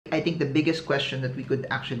I think the biggest question that we could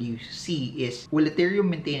actually see is, will Ethereum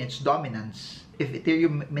maintain its dominance? If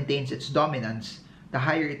Ethereum maintains its dominance, the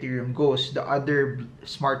higher Ethereum goes, the other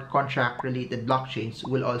smart contract related blockchains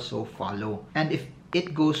will also follow. And if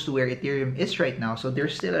it goes to where Ethereum is right now, so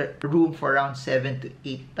there's still a room for around 7 to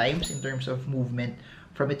 8 times in terms of movement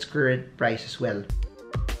from its current price as well.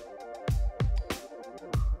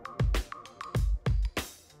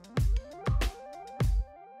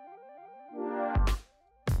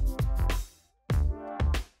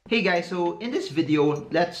 Hey guys, so in this video,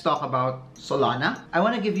 let's talk about Solana. I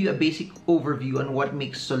want to give you a basic overview on what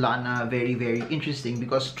makes Solana very, very interesting,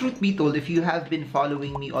 because truth be told, if you have been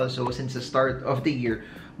following me also since the start of the year,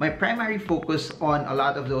 my primary focus on a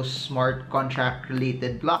lot of those smart contract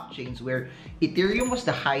related blockchains where Ethereum was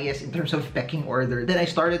the highest in terms of pecking order. Then I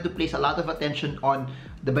started to place a lot of attention on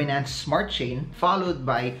the Binance Smart Chain, followed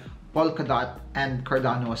by Polkadot and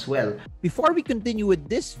Cardano as well. Before we continue with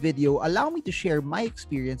this video, allow me to share my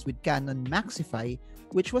experience with Canon Maxify,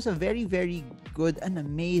 which was a very, very good and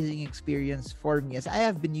amazing experience for me, as I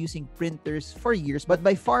have been using printers for years, but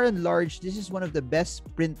by far and large, this is one of the best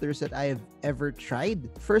printers that I have ever tried.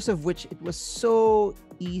 First of which, it was so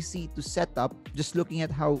easy to set up, just looking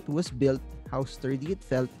at how it was built, how sturdy it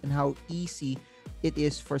felt, and how easy it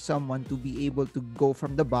is for someone to be able to go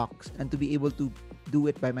from the box and to be able to do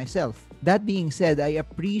it by myself. That being said, I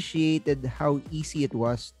appreciated how easy it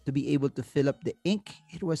was to be able to fill up the ink.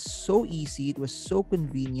 It was so easy, it was so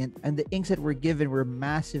convenient, and the inks that were given were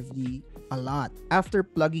massively a lot. After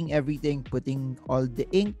plugging everything, putting all the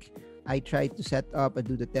ink, I tried to set up and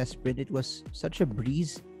do the test print. It was such a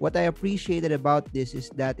breeze. What I appreciated about this is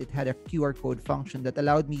that it had a QR code function that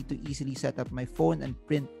allowed me to easily set up my phone and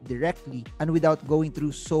print directly, and without going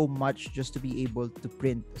through so much just to be able to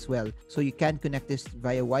print as well. So you can connect this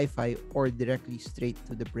via Wi-Fi or directly straight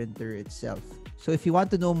to the printer itself. So if you want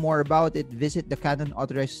to know more about it, visit the Canon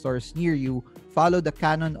Authorized Stores near you, follow the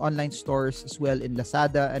Canon Online Stores as well in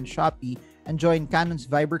Lazada and Shopee, and join Canon's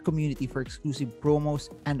Viber community for exclusive promos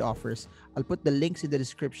and offers. I'll put the links in the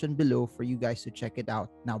description below for you guys to check it out.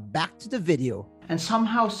 Now back to the video. And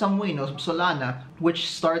somehow, someway, Solana, which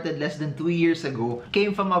started less than 2 years ago,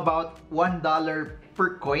 came from about $1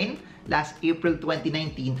 per coin last April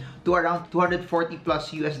 2019 to around 240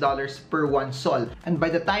 plus US dollars per 1 sol. And by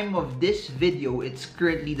the time of this video, it's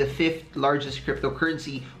currently the 5th largest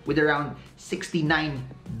cryptocurrency with around 69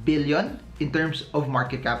 billion in terms of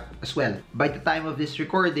market cap as well. By the time of this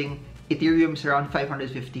recording, Ethereum is around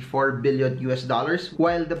 554 billion US dollars,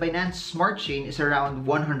 while the Binance Smart Chain is around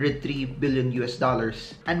 103 billion US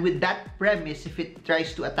dollars. And with that premise, if it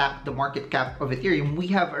tries to attack the market cap of Ethereum, we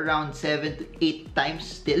have around 7 to 8 times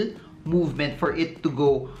still movement for it to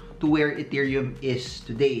go to where Ethereum is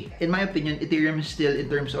today. In my opinion, Ethereum is still, in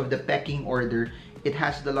terms of the pecking order, it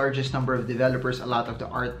has the largest number of developers. A lot of the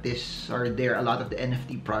artists are there. A lot of the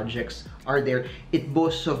NFT projects are there. It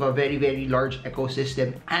boasts of a very, very large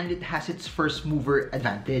ecosystem, and it has its first mover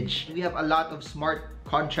advantage. We have a lot of smart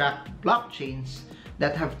contract blockchains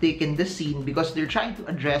that have taken the scene because they're trying to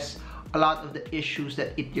address a lot of the issues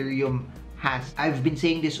that Ethereum has. I've been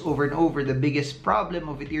saying this over and over. The biggest problem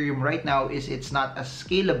of Ethereum right now is it's not as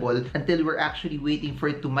scalable until we're actually waiting for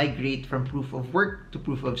it to migrate from proof of work to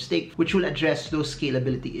proof of stake, which will address those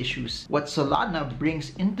scalability issues. What Solana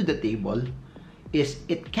brings into the table is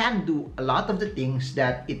it can do a lot of the things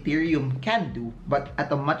that Ethereum can do, but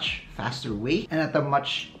at a much faster way and at a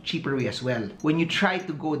much cheaper way as well. When you try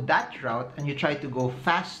to go that route and you try to go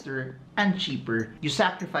faster and cheaper, you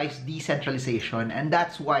sacrifice decentralization, and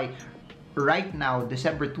that's why right now,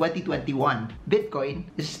 December 2021, Bitcoin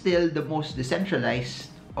is still the most decentralized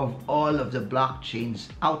of all of the blockchains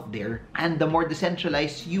out there. And the more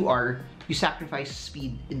decentralized you are, you sacrifice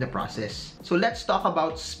speed in the process. So let's talk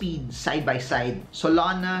about speed side by side.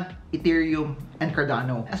 Solana, Ethereum, and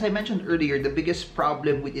Cardano. As I mentioned earlier, the biggest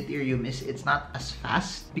problem with Ethereum is it's not as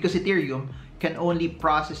fast, because Ethereum can only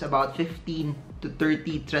process about 15 to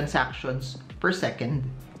 30 transactions per second.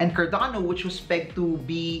 And Cardano, which was pegged to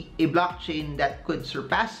be a blockchain that could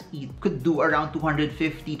surpass ETH, could do around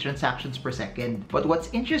 250 transactions per second. But what's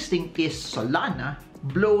interesting is Solana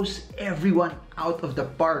blows everyone out of the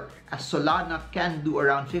park, as Solana can do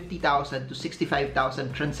around 50,000 to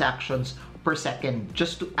 65,000 transactions per second.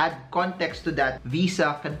 Just to add context to that,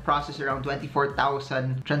 Visa can process around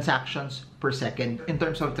 24,000 transactions per second in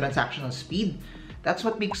terms of transactional speed. That's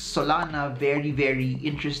what makes Solana very, very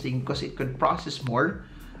interesting, because it could process more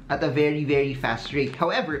at a very, very fast rate.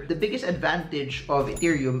 However, the biggest advantage of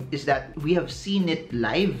Ethereum is that we have seen it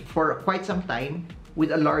live for quite some time,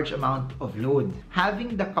 with a large amount of load.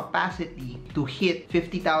 Having the capacity to hit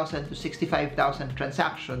 50,000 to 65,000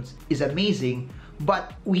 transactions is amazing,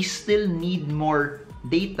 but we still need more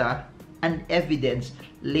data and evidence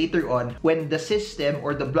later on when the system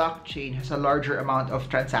or the blockchain has a larger amount of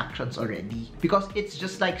transactions already. Because it's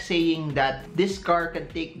just like saying that this car can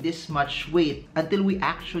take this much weight. Until we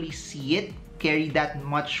actually see it carry that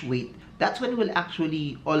much weight, that's when we'll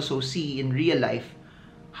actually also see in real life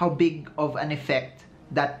how big of an effect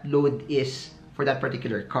that load is for that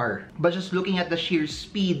particular car. But just looking at the sheer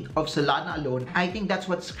speed of Solana alone, I think that's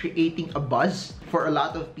what's creating a buzz for a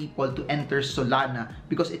lot of people to enter Solana,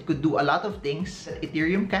 because it could do a lot of things that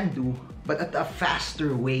Ethereum can do, but at a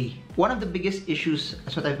faster way. One of the biggest issues,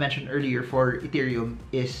 as what I've mentioned earlier, for Ethereum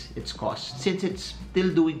is its cost. Since it's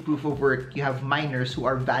still doing proof of work, you have miners who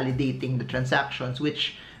are validating the transactions,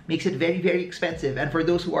 which makes it very, very expensive. And for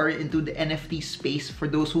those who are into the NFT space, for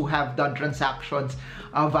those who have done transactions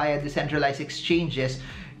via decentralized exchanges,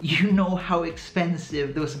 you know how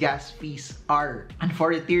expensive those gas fees are. And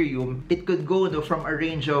for Ethereum, it could go from a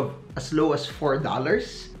range of as low as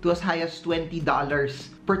 $4 to as high as $20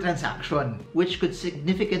 per transaction, which could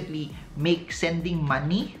significantly make sending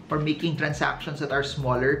money or making transactions that are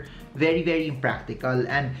smaller very, very impractical.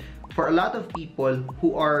 And for a lot of people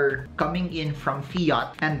who are coming in from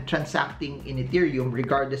fiat and transacting in Ethereum,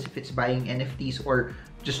 regardless if it's buying NFTs or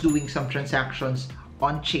just doing some transactions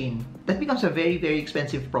on-chain, that becomes a very, very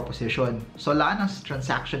expensive proposition. Solana's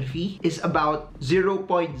transaction fee is about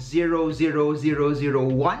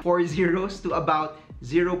 0.00001 4 zeros to about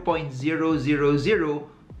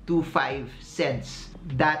 0.00025 cents.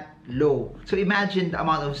 That low. So imagine the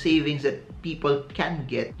amount of savings that people can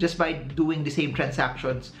get just by doing the same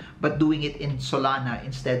transactions but doing it in Solana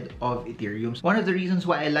instead of Ethereum. One of the reasons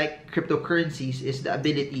why I like cryptocurrencies is the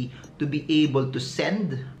ability to be able to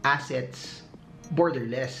send assets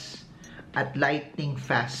borderless at lightning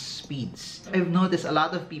fast speeds. I've noticed a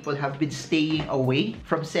lot of people have been staying away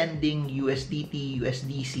from sending USDT,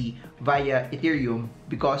 USDC via Ethereum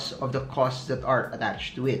because of the costs that are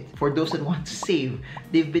attached to it. For those that want to save,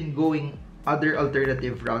 they've been going other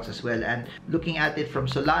alternative routes as well. And looking at it from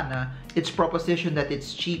Solana, its proposition that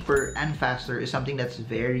it's cheaper and faster is something that's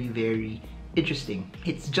very, very interesting.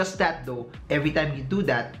 It's just that though, every time you do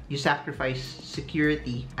that, you sacrifice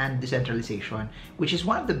security and decentralization, which is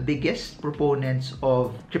one of the biggest proponents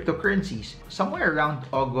of cryptocurrencies. Somewhere around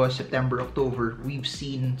August, September, October, we've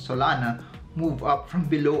seen Solana move up from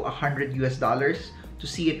below $100 to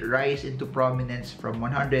see it rise into prominence from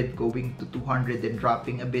 100 going to 200, then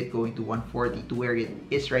dropping a bit, going to 140 to where it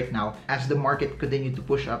is right now. As the market continued to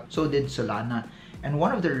push up, so did Solana. And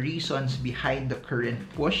one of the reasons behind the current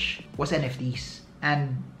push was NFTs.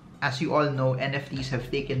 And as you all know, NFTs have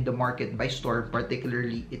taken the market by storm,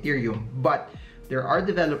 particularly Ethereum. But there are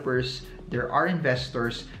developers, there are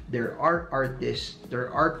investors, there are artists,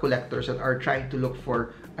 there are collectors that are trying to look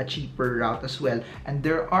for a cheaper route as well. And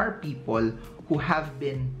there are people who have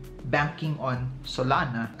been banking on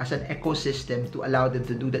Solana as an ecosystem to allow them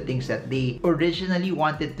to do the things that they originally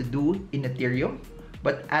wanted to do in Ethereum,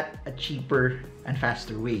 but at a cheaper and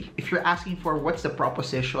faster way. If you're asking for what's the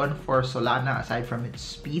proposition for Solana aside from its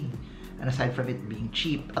speed and aside from it being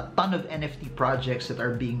cheap, a ton of NFT projects that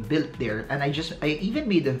are being built there. And I even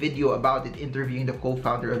made a video about it, interviewing the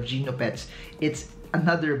co-founder of Genopets. It's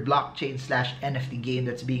another blockchain slash NFT game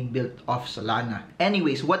that's being built off Solana.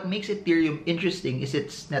 Anyways, what makes Ethereum interesting is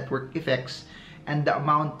its network effects and the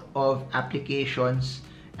amount of applications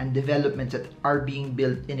and developments that are being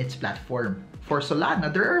built in its platform. For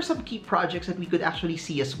Solana, there are some key projects that we could actually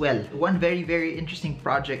see as well. One very, very interesting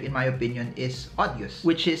project, in my opinion, is Audius,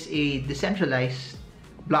 which is a decentralized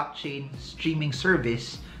blockchain streaming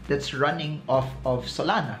service that's running off of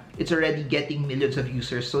Solana. It's already getting millions of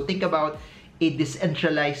users. So think about a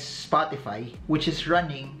decentralized Spotify, which is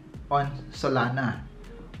running on Solana,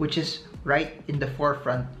 which is right in the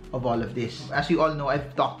forefront of all of this. As you all know,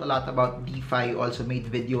 I've talked a lot about DeFi, also made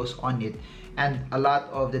videos on it. And a lot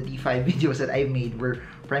of the DeFi videos that I made were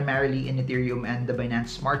primarily in Ethereum and the Binance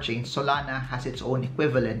Smart Chain. Solana has its own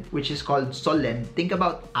equivalent, which is called Solend. Think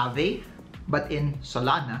about Aave, but in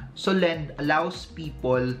Solana. Solend allows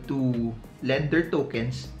people to lend their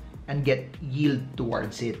tokens and get yield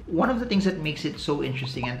towards it. One of the things that makes it so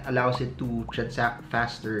interesting and allows it to transact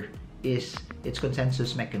faster is its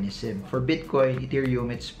consensus mechanism. For Bitcoin,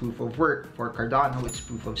 Ethereum, it's proof of work. For Cardano, it's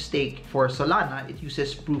proof of stake. For Solana, it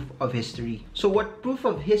uses proof of history. So what proof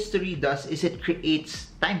of history does is it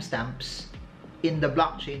creates timestamps in the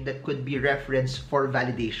blockchain that could be referenced for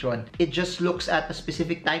validation. It just looks at a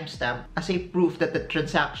specific timestamp as a proof that the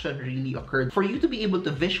transaction really occurred. For you to be able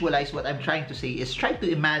to visualize what I'm trying to say is try to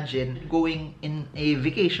imagine going in a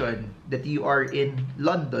vacation that you are in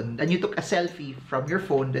London and you took a selfie from your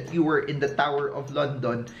phone that you were in the Tower of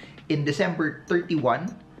London in December 31,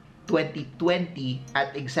 2020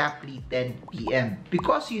 at exactly 10 p.m.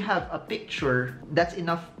 Because you have a picture, that's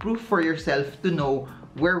enough proof for yourself to know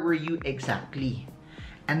where were you exactly.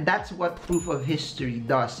 And that's what proof of history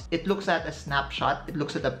does. It looks at a snapshot, it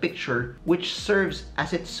looks at a picture, which serves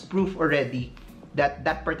as its proof already that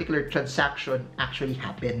that particular transaction actually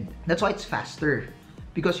happened. That's why it's faster,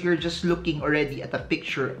 because you're just looking already at a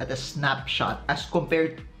picture, at a snapshot, as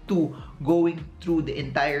compared to going through the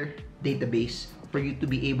entire database for you to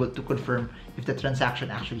be able to confirm if the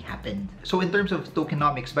transaction actually happened. So in terms of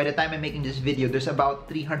tokenomics, by the time I'm making this video, there's about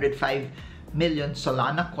 305 million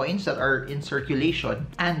Solana coins that are in circulation,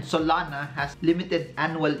 and Solana has limited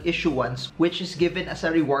annual issuance, which is given as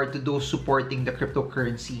a reward to those supporting the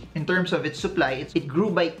cryptocurrency. In terms of its supply, it grew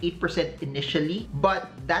by 8% initially,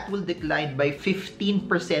 but that will decline by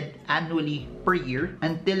 15% annually per year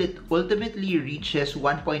until it ultimately reaches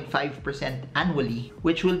 1.5% annually,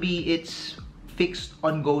 which will be its fixed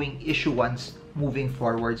ongoing issuance moving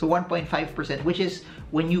forward. So 1.5%, which is,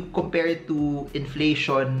 when you compare it to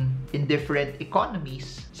inflation in different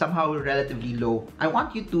economies, somehow relatively low. I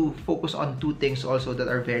want you to focus on two things also that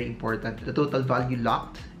are very important: the total value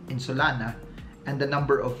locked in Solana and the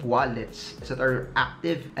number of wallets that are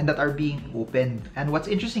active and that are being opened. And what's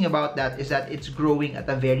interesting about that is that it's growing at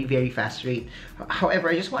a very, very fast rate. However,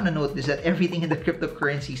 I just want to note this, that everything in the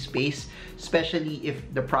cryptocurrency space, especially if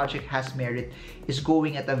the project has merit, is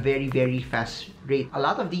going at a very, very fast rate. A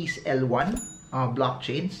lot of these L1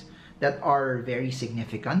 blockchains that are very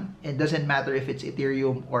significant, it doesn't matter if it's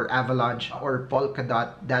Ethereum or Avalanche or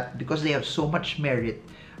Polkadot, that because they have so much merit,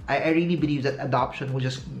 I really believe that adoption will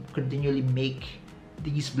just continually make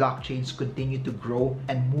these blockchains continue to grow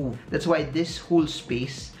and move. That's why this whole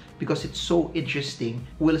space, because it's so interesting,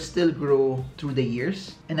 will still grow through the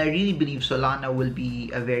years. And I really believe Solana will be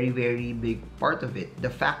a very, very big part of it. The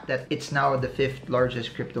fact that it's now the 5th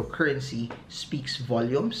largest cryptocurrency speaks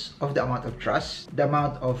volumes of the amount of trust, the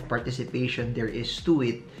amount of participation there is to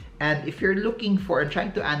it. And if you're looking for and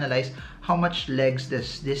trying to analyze how much legs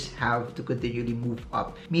does this have to continually move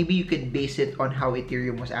up, maybe you can base it on how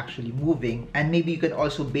Ethereum was actually moving, and maybe you can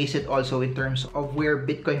also base it also in terms of where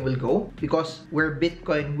Bitcoin will go, because where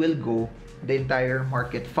Bitcoin will go, the entire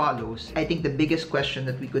market follows. I think the biggest question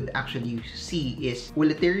that we could actually see is,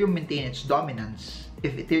 will Ethereum maintain its dominance?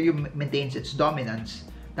 If Ethereum maintains its dominance,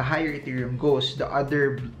 the higher Ethereum goes, the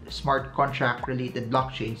other smart contract related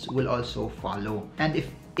blockchains will also follow. And if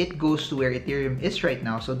it goes to where Ethereum is right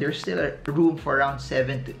now, so there's still a room for around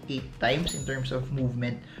 7 to 8 times in terms of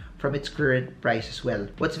movement from its current price as well.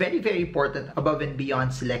 What's very, very important above and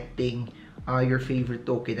beyond selecting your favorite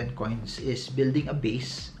token and coins is building a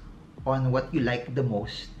base on what you like the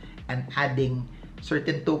most and adding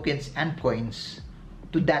certain tokens and coins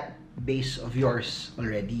to that base of yours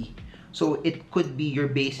already. So it could be your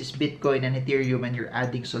base is Bitcoin and Ethereum and you're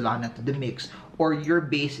adding Solana to the mix, or your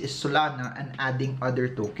base is Solana and adding other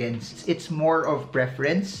tokens. It's more of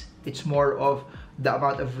preference. It's more of the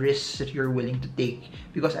amount of risks that you're willing to take,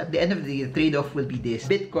 because at the end of the day, the trade-off will be this: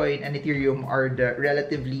 Bitcoin and Ethereum are the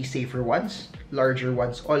relatively safer ones, larger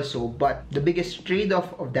ones also, but the biggest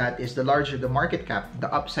trade-off of that is the larger the market cap,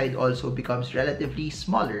 the upside also becomes relatively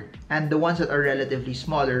smaller, and the ones that are relatively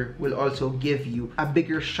smaller will also give you a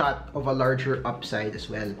bigger shot of a larger upside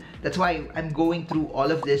as well. That's why I'm going through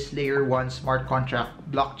all of this layer 1 smart contract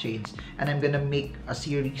blockchains, and I'm gonna make a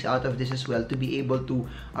series out of this as well to be able to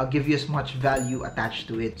give you as much value attached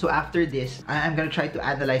to it. So after this, I'm gonna try to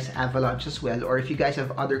analyze Avalanche as well, or if you guys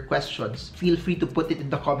have other questions, feel free to put it in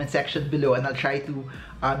the comment section below and I'll try to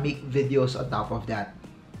make videos on top of that.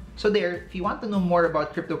 So there, if you want to know more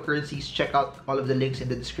about cryptocurrencies, check out all of the links in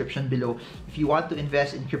the description below. If you want to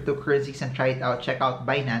invest in cryptocurrencies and try it out, check out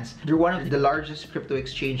Binance. They're one of the largest crypto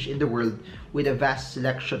exchange in the world with a vast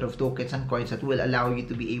selection of tokens and coins that will allow you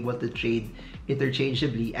to be able to trade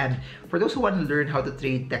interchangeably. And for those who want to learn how to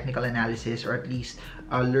trade technical analysis, or at least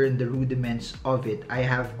learn the rudiments of it, I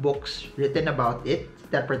have books written about it,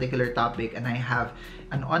 that particular topic, and I have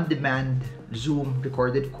an on-demand Zoom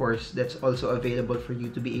recorded course that's also available for you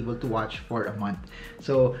to be able to watch for a month.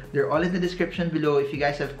 So they're all in the description below. If you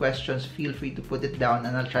guys have questions, feel free to put it down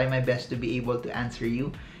and I'll try my best to be able to answer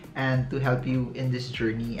you and to help you in this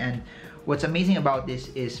journey. And what's amazing about this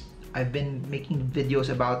is I've been making videos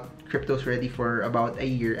about cryptos already for about a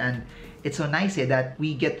year, and it's so nice that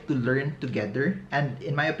we get to learn together. And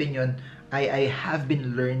in my opinion, I have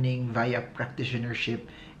been learning via practitionership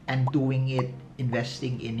and doing it,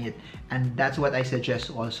 investing in it. And that's what I suggest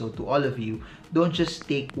also to all of you. Don't just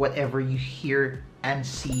take whatever you hear and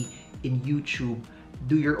see in YouTube.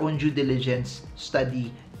 Do your own due diligence,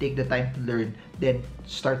 study, take the time to learn, then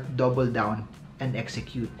start double down and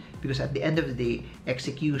execute. Because at the end of the day,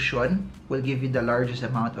 execution will give you the largest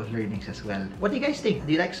amount of learnings as well. What do you guys think?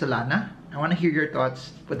 Do you like Solana? I want to hear your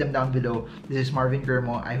thoughts. Put them down below. This is Marvin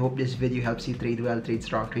Germo. I hope this video helps you trade well, trade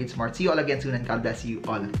strong, trade smart. See you all again soon, and God bless you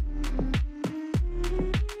all.